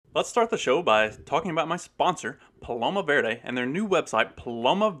Let's start the show by talking about my sponsor, Paloma Verde, and their new website,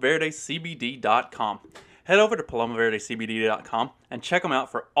 palomaverdecbd.com. Head over to palomaverdecbd.com and check them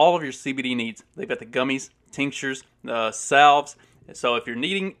out for all of your CBD needs. They've got the gummies, tinctures, salves. So if you're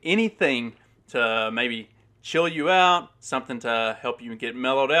needing anything to maybe chill you out, something to help you get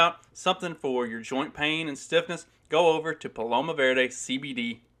mellowed out, something for your joint pain and stiffness, go over to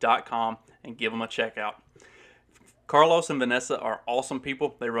palomaverdecbd.com and give them a check out. Carlos and Vanessa are awesome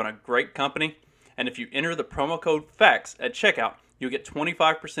people. They run a great company. And if you enter the promo code FACTS at checkout, you'll get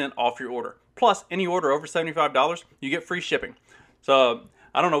 25% off your order. Plus, any order over $75, you get free shipping. So,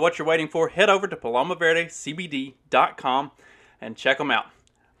 I don't know what you're waiting for. Head over to palomaverdecbd.com and check them out.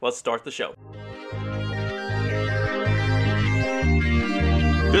 Let's start the show.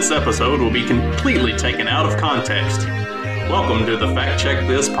 This episode will be completely taken out of context. Welcome to the Fact Check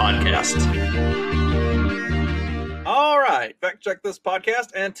This podcast. All right, Fact Check This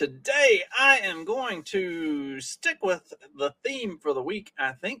podcast, and today I am going to stick with the theme for the week,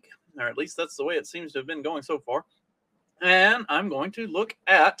 I think, or at least that's the way it seems to have been going so far. And I'm going to look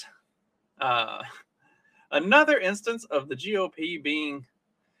at another instance of the GOP being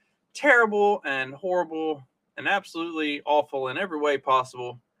terrible and horrible and absolutely awful in every way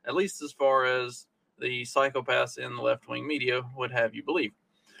possible, at least as far as the psychopaths in the left-wing media would have you believe.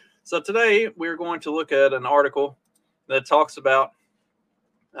 So today we're going to look at an article that talks about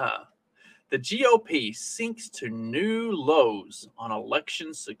the GOP sinks to new lows on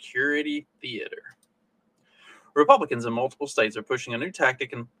election security theater. Republicans in multiple states are pushing a new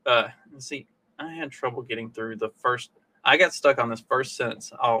tactic. And see, I had trouble getting through the first. I got stuck on this first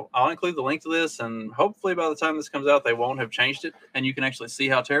sentence. I'll include the link to this, and hopefully by the time this comes out, they won't have changed it, and you can actually see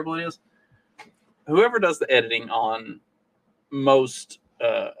how terrible it is. Whoever does the editing on most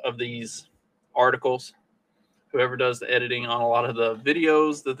of these articles, whoever does the editing on a lot of the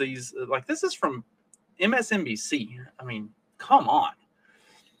videos that these, like this is from MSNBC. I mean, come on.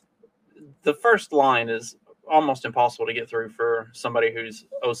 The first line is almost impossible to get through for somebody who's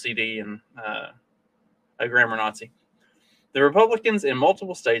OCD and a grammar Nazi. The Republicans in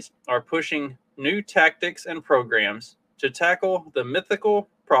multiple states are pushing new tactics and programs to tackle the mythical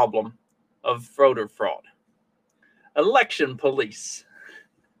problem of voter fraud. Election police.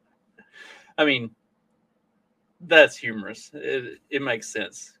 I mean, that's humorous. It makes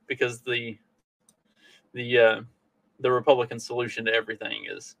sense because the Republican solution to everything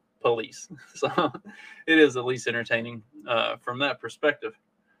is police. So it is at least entertaining from that perspective.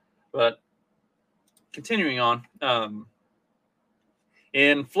 But continuing on,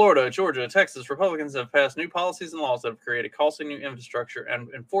 in Florida, Georgia, Texas, Republicans have passed new policies and laws that have created costly new infrastructure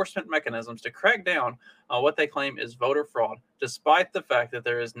and enforcement mechanisms to crack down on what they claim is voter fraud, despite the fact that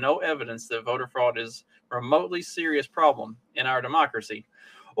there is no evidence that voter fraud is a remotely serious problem in our democracy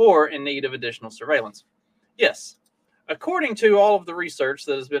or in need of additional surveillance. Yes, according to all of the research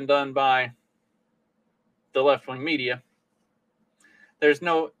that has been done by the left-wing media, there's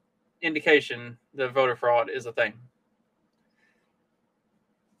no indication that voter fraud is a thing.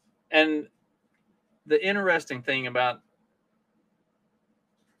 And the interesting thing about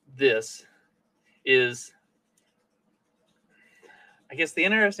this is, I guess the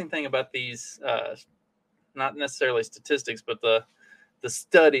interesting thing about these, not necessarily statistics, but the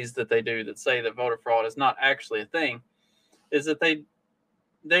studies that they do that say that voter fraud is not actually a thing, is that they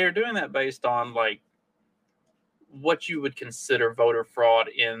are doing that based on like what you would consider voter fraud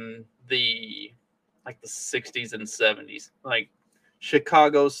in the 60s and 70s, like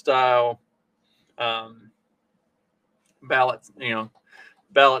Chicago style ballot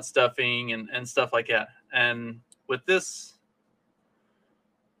stuffing and stuff like that. And with this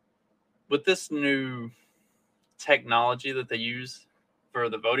new technology that they use for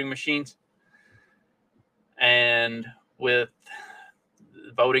the voting machines, and with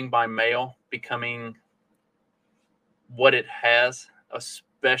voting by mail becoming what it has,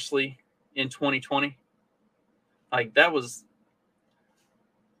 especially in 2020, like that was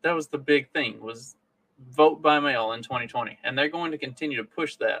the big thing, was vote by mail in 2020. And they're going to continue to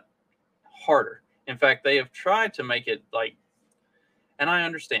push that harder. In fact, they have tried to make it like, and I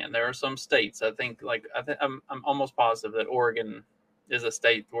understand there are some states, I think I'm almost positive that Oregon is a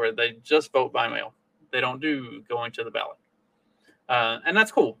state where they just vote by mail. They don't do going to the ballot. And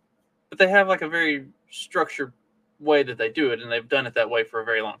that's cool. But they have like a very structured way that they do it, and they've done it that way for a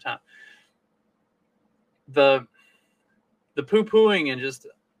very long time. The poo-pooing and just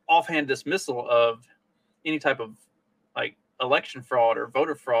offhand dismissal of any type of like election fraud or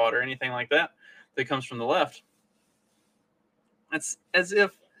voter fraud or anything like that comes from the left. It's as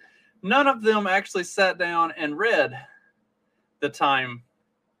if none of them actually sat down and read the Time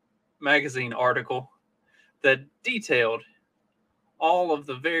magazine article that detailed all of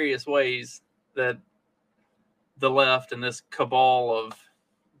the various ways that the left and this cabal of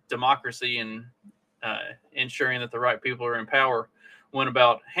democracy and ensuring that the right people are in power went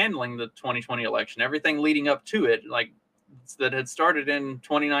about handling the 2020 election. Everything leading up to it, like that had started in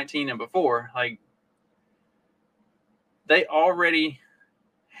 2019 and before, like they already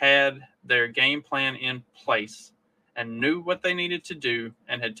had their game plan in place and knew what they needed to do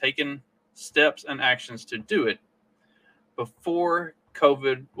and had taken steps and actions to do it before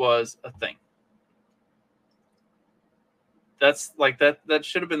COVID was a thing. That's like that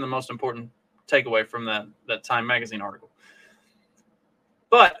should have been the most important takeaway from that Time magazine article.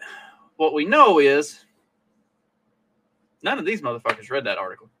 But what we know is none of these motherfuckers read that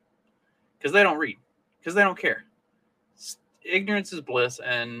article because they don't read, because they don't care. Ignorance is bliss,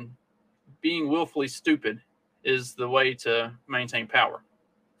 and being willfully stupid is the way to maintain power,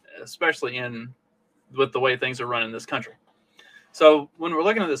 especially with the way things are run in this country. So when we're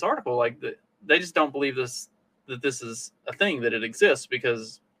looking at this article, like they just don't believe that this is a thing, that it exists,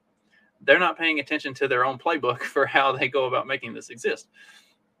 because they're not paying attention to their own playbook for how they go about making this exist.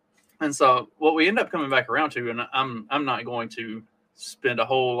 And so what we end up coming back around to, and I'm not going to spend a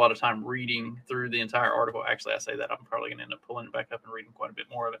whole lot of time reading through the entire article. Actually, I say that I'm probably going to end up pulling it back up and reading quite a bit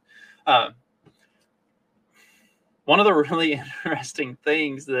more of it. One of the really interesting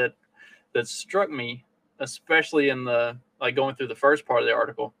things that struck me, especially in going through the first part of the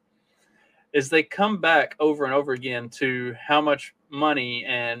article, is they come back over and over again to how much money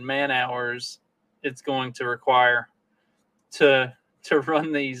and man hours it's going to require to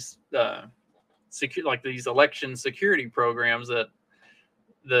run these these election security programs that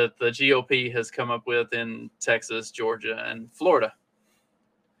the GOP has come up with in Texas, Georgia, and Florida.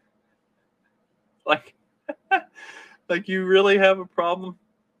 Like you really have a problem.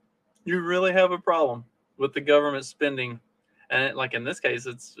 You really have a problem with the government spending. And like in this case,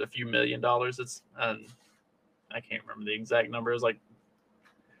 it's a few $1 million. It's I can't remember the exact number. It was like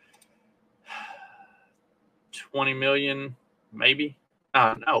 20 million, maybe.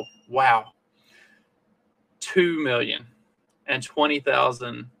 No, wow.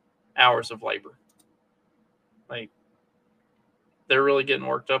 2,020,000 hours of labor. Like they're really getting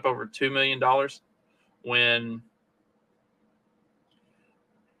worked up over $2 million when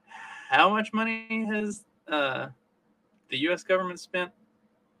how much money has the U.S. government spent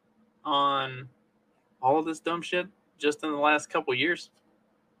on all of this dumb shit just in the last couple of years?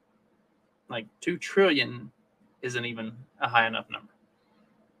 Like $2 trillion isn't even a high enough number.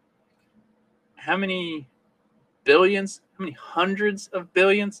 How many billions, how many hundreds of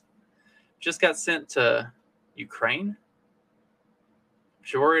billions just got sent to Ukraine?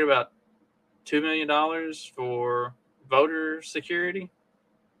 You're worried about $2 million for voter security?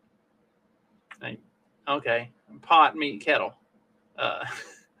 Like, okay, pot, meat, kettle.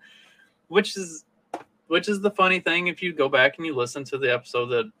 Which is the funny thing if you go back and you listen to the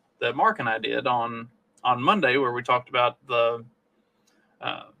episode that Mark and I did on Monday, where we talked about the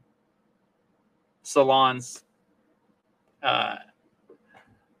Salon's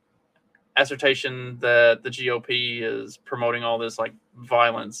assertion that the GOP is promoting all this like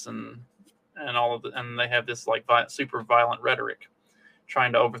violence and all of and they have this like super violent rhetoric,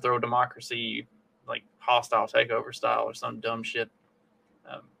 trying to overthrow democracy, like hostile takeover style or some dumb shit.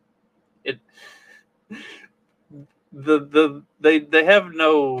 They have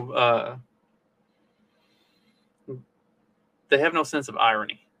no sense of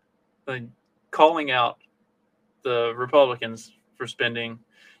irony. Like, calling out the Republicans for spending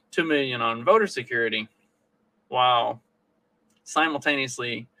 $2 million on voter security while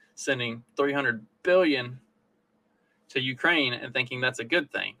simultaneously sending $300 billion to Ukraine and thinking that's a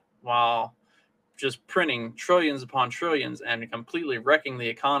good thing, while just printing trillions upon trillions and completely wrecking the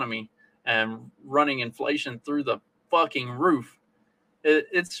economy and running inflation through the fucking roof.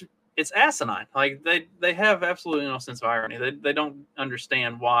 It's asinine. Like they have absolutely no sense of irony. They don't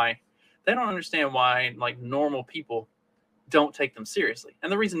understand why. They don't understand why like normal people don't take them seriously.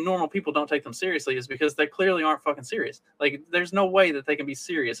 And the reason normal people don't take them seriously is because they clearly aren't fucking serious. Like there's no way that they can be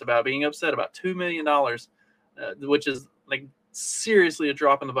serious about being upset about $2 million, which is like seriously a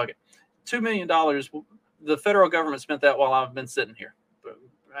drop in the bucket. $2 million, the federal government spent that while I've been sitting here. But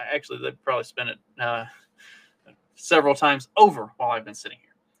actually, they probably spent it several times over while I've been sitting here.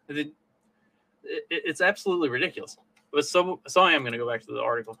 It's absolutely ridiculous. But so I am going to go back to the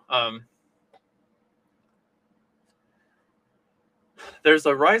article. There's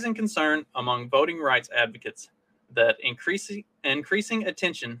a rising concern among voting rights advocates that increasing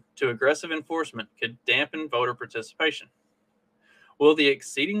attention to aggressive enforcement could dampen voter participation. Will the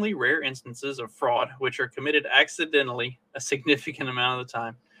exceedingly rare instances of fraud, which are committed accidentally a significant amount of the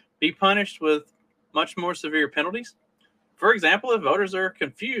time, be punished with much more severe penalties? For example, if voters are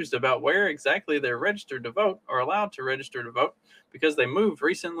confused about where exactly they're registered to vote or allowed to register to vote because they moved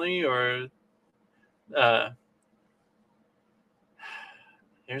recently, or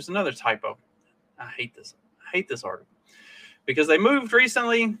here's another typo. I hate this. I hate this article. Because they moved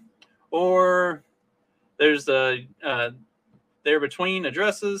recently, or there's they're between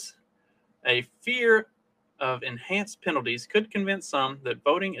addresses, a fear of enhanced penalties could convince some that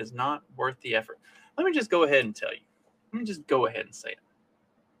voting is not worth the effort. Let me just go ahead and tell you. Let me just go ahead and say it.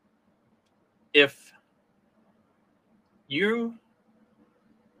 If you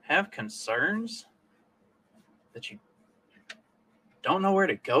have concerns that you don't know where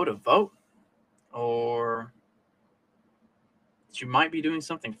to go to vote, or that you might be doing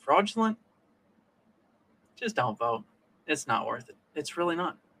something fraudulent, just don't vote. It's not worth it. It's really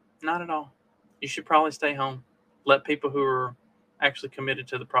not. Not at all. You should probably stay home. Let people who are actually committed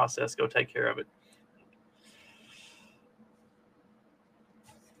to the process go take care of it.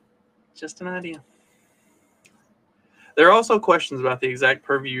 Just an idea. There are also questions about the exact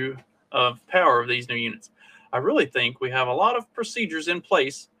purview of power of these new units. I really think we have a lot of procedures in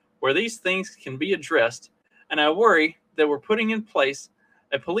place where these things can be addressed, and I worry that we're putting in place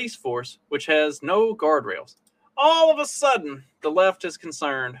a police force which has no guardrails. All of a sudden, the left is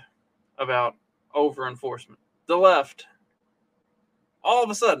concerned about over-enforcement. The left, all of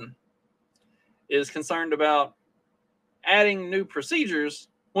a sudden, is concerned about adding new procedures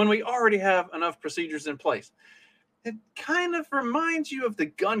when we already have enough procedures in place. It kind of reminds you of the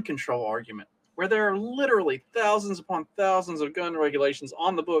gun control argument, where there are literally thousands upon thousands of gun regulations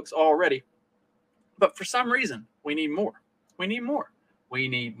on the books already. But for some reason, we need more. We need more. We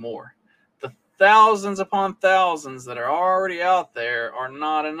need more. The thousands upon thousands that are already out there are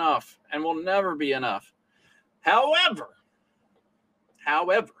not enough and will never be enough. However,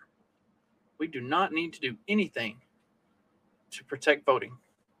 we do not need to do anything to protect voting.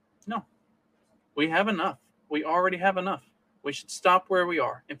 No, we have enough. We already have enough. We should stop where we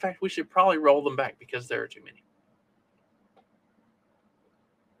are. In fact, we should probably roll them back because there are too many.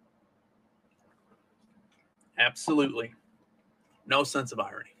 Absolutely no sense of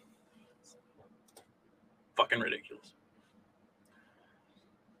irony. Fucking ridiculous.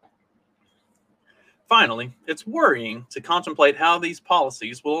 Finally, it's worrying to contemplate how these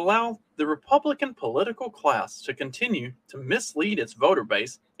policies will allow the Republican political class to continue to mislead its voter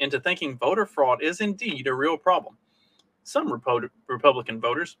base into thinking voter fraud is indeed a real problem. Some Republican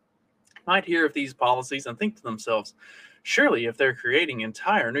voters might hear of these policies and think to themselves, surely if they're creating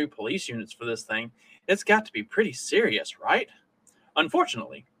entire new police units for this thing, it's got to be pretty serious, right?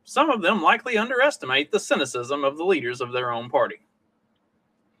 Unfortunately, some of them likely underestimate the cynicism of the leaders of their own party.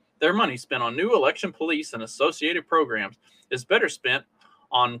 Their money spent on new election police and associated programs is better spent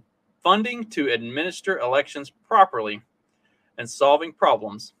on funding to administer elections properly and solving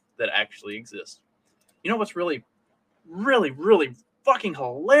problems that actually exist. You know what's really, really, really fucking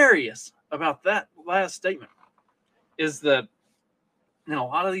hilarious about that last statement is that in a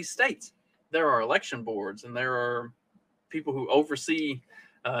lot of these states, there are election boards and there are people who oversee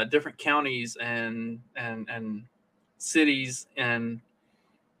different counties and cities and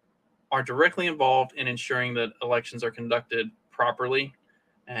are directly involved in ensuring that elections are conducted properly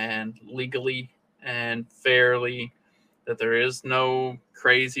and legally and fairly, that there is no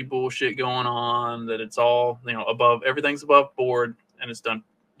crazy bullshit going on, that it's all, above, everything's above board and it's done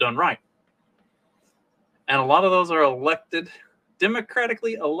right. And a lot of those are elected,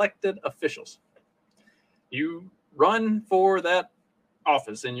 democratically elected officials. You run for that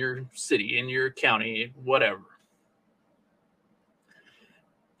office in your city, in your county, whatever.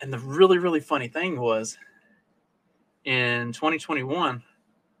 And the really, really funny thing was, in 2021,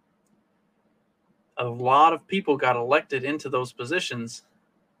 a lot of people got elected into those positions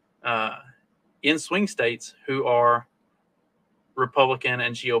in swing states who are Republican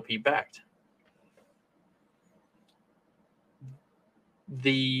and GOP backed.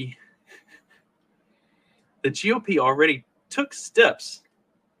 The GOP already took steps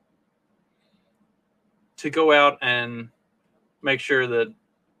to go out and make sure that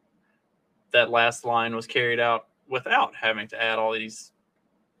last line was carried out without having to add all these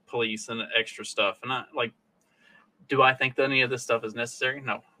police and extra stuff. And do I think that any of this stuff is necessary?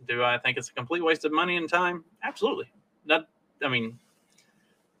 No. Do I think it's a complete waste of money and time? Absolutely.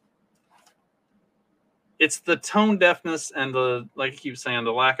 It's the tone deafness and like I keep saying,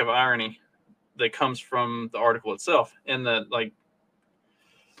 the lack of irony that comes from the article itself, and that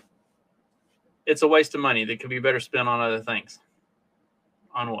it's a waste of money that could be better spent on other things.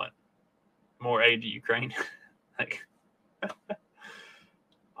 On what? More aid to Ukraine? Like,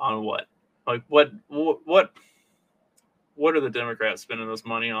 on what? Like, what are the Democrats spending this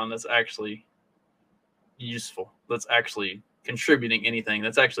money on that's actually useful, that's actually contributing anything,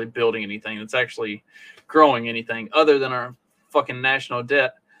 that's actually building anything, that's actually growing anything other than our fucking national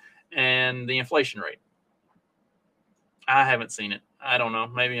debt and the inflation rate? I haven't seen it. I don't know.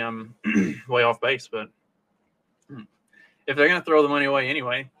 Maybe I'm way off base, but if they're going to throw the money away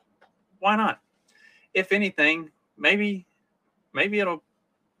anyway, why not? If anything, maybe it'll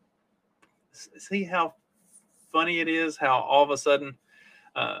see how funny it is how all of a sudden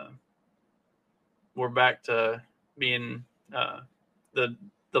we're back to being the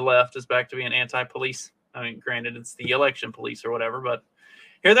left is back to being anti-police. I mean, granted, it's the election police or whatever, but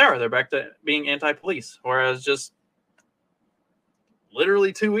here they are. They're back to being anti-police. Whereas just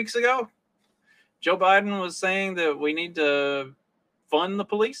literally 2 weeks ago, Joe Biden was saying that we need to fund the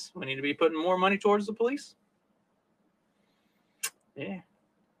police. We need to be putting more money towards the police. Yeah.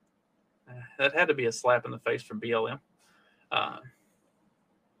 That had to be a slap in the face for BLM. But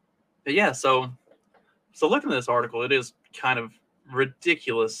yeah, so looking at this article, it is kind of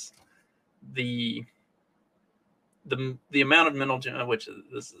ridiculous the amount of mental, which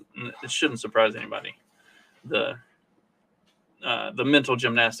it shouldn't surprise anybody, the mental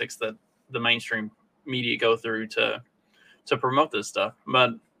gymnastics that the mainstream media go through to promote this stuff.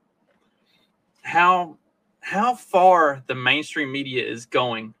 But how far the mainstream media is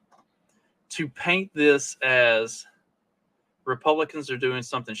going to paint this as Republicans are doing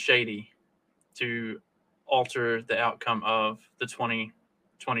something shady to alter the outcome of the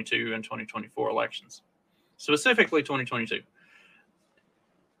 2022 and 2024 elections, specifically 2022.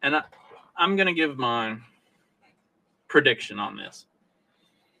 And I'm going to give my prediction on this.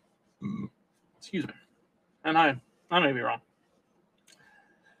 Excuse me. And I may be wrong,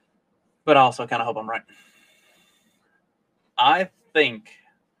 but I also kind of hope I'm right. I think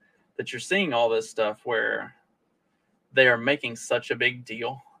that you're seeing all this stuff where they are making such a big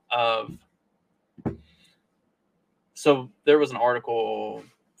deal of. So there was an article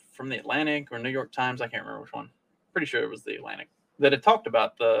from the Atlantic or New York Times, I can't remember which one. Pretty sure it was the Atlantic, that had talked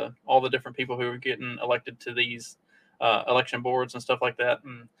about all the different people who were getting elected to these election boards and stuff like that.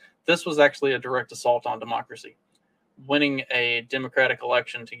 And this was actually a direct assault on democracy. Winning a democratic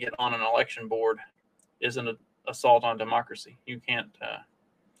election to get on an election board is an assault on democracy. You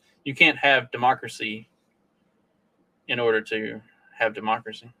can't have democracy in order to have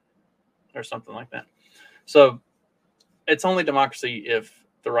democracy or something like that. So it's only democracy if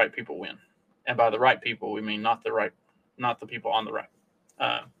the right people win. And by the right people, we mean not the people on the right.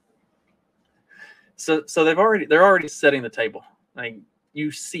 So they're already setting the table. Like,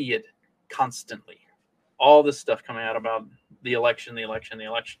 you see it constantly. All this stuff coming out about the election,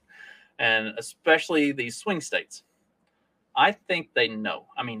 and especially these swing states. I think they know.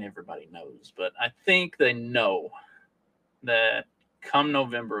 I mean, everybody knows, but I think they know that come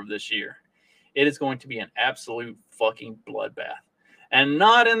November of this year, it is going to be an absolute fucking bloodbath. And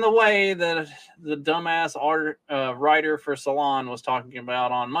not in the way that the dumbass writer for Salon was talking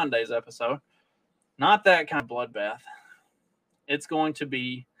about on Monday's episode. Not that kind of bloodbath. It's going to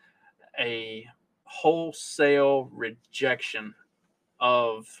be a wholesale rejection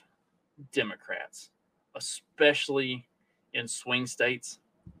of Democrats, especially in swing states,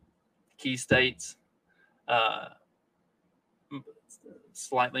 key states,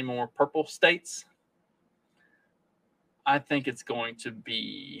 slightly more purple states. I think it's going to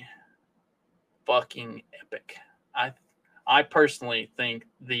be fucking epic. I personally think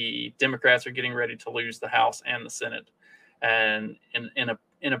the Democrats are getting ready to lose the House and the Senate, and in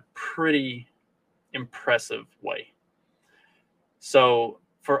a pretty impressive way. So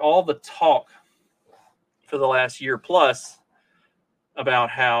for all the talk for the last year plus about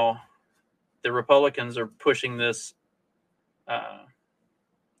how the Republicans are pushing this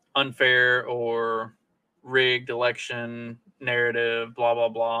unfair or rigged election narrative, blah, blah,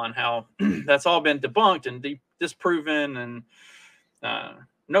 blah, and how that's all been debunked and disproven, and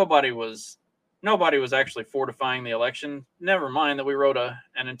nobody was actually fortifying the election. Never mind that we wrote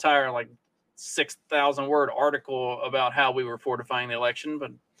an entire 6,000 word article about how we were fortifying the election,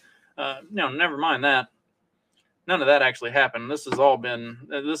 but never mind that. None of that actually happened. This is all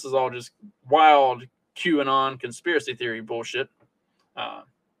just wild QAnon conspiracy theory bullshit.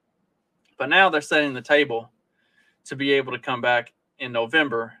 But now they're setting the table to be able to come back in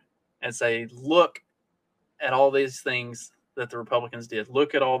November and say, look at all these things that the Republicans did.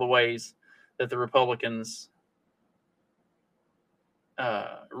 Look at all the ways that the Republicans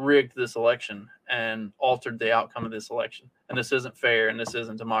rigged this election and altered the outcome of this election, and this isn't fair, and this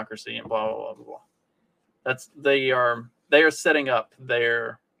isn't democracy, and blah blah blah blah blah. They are setting up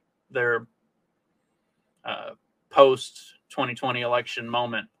their post 2020 election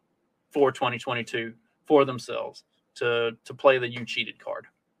moment for 2022 for themselves to play the "you cheated" card.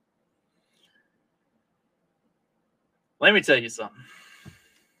 Let me tell you something.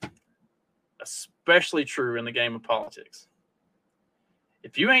 Especially true in the game of politics.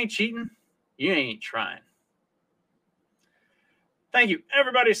 If you ain't cheating, you ain't trying. Thank you,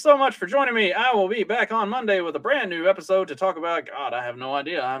 everybody, so much for joining me. I will be back on Monday with a brand new episode to talk about. God, I have no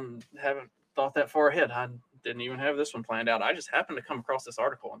idea. I haven't thought that far ahead. I didn't even have this one planned out. I just happened to come across this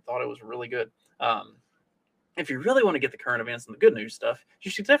article and thought it was really good. If you really want to get the current events and the good news stuff, you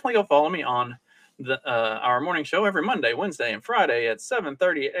should definitely go follow me on our morning show every Monday, Wednesday, and Friday at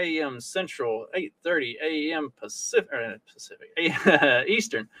 7:30 a.m. Central, 8:30 a.m.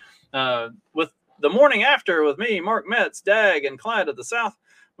 Eastern, with the morning after with me, Mark Metz, Dag, and Clyde of the South.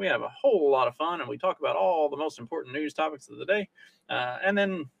 We have a whole lot of fun, and we talk about all the most important news topics of the day. And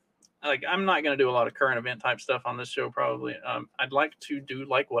then, I'm not going to do a lot of current event type stuff on this show, probably. I'd like to do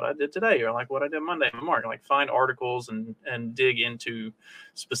like what I did today, or like what I did Monday with Mark, like find articles and dig into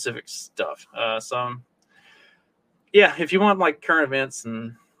specific stuff. If you want like current events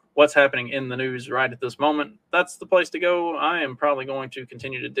and what's happening in the news right at this moment, that's the place to go. I am probably going to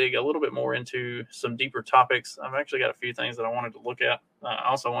continue to dig a little bit more into some deeper topics. I've actually got a few things that I wanted to look at. I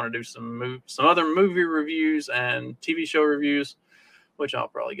also want to do some other movie reviews and TV show reviews, which I'll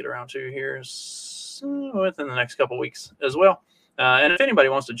probably get around to here within the next couple weeks as well. And if anybody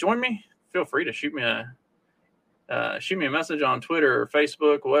wants to join me, feel free to shoot me a message on Twitter or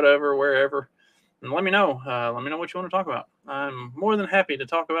Facebook, whatever, wherever, and let me know. Let me know what you want to talk about. I'm more than happy to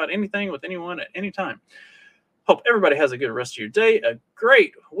talk about anything with anyone at any time. Hope everybody has a good rest of your day, a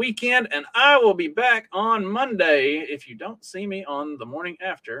great weekend, and I will be back on Monday if you don't see me on the morning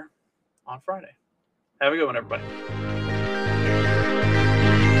after on Friday. Have a good one, everybody.